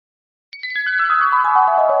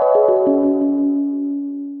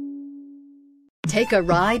Take a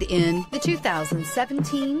ride in the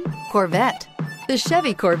 2017 Corvette. The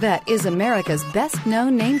Chevy Corvette is America's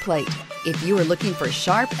best-known nameplate. If you are looking for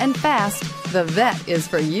sharp and fast, the Vette is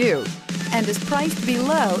for you and is priced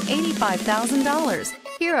below $85,000.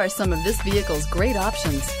 Here are some of this vehicle's great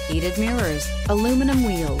options: heated mirrors, aluminum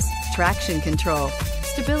wheels, traction control,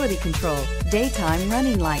 stability control, daytime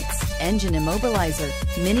running lights, engine immobilizer,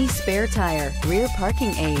 mini spare tire, rear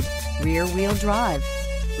parking aid, rear wheel drive,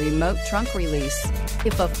 remote trunk release.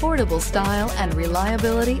 If affordable style and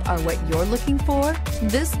reliability are what you're looking for,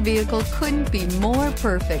 this vehicle couldn't be more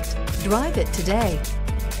perfect. Drive it today.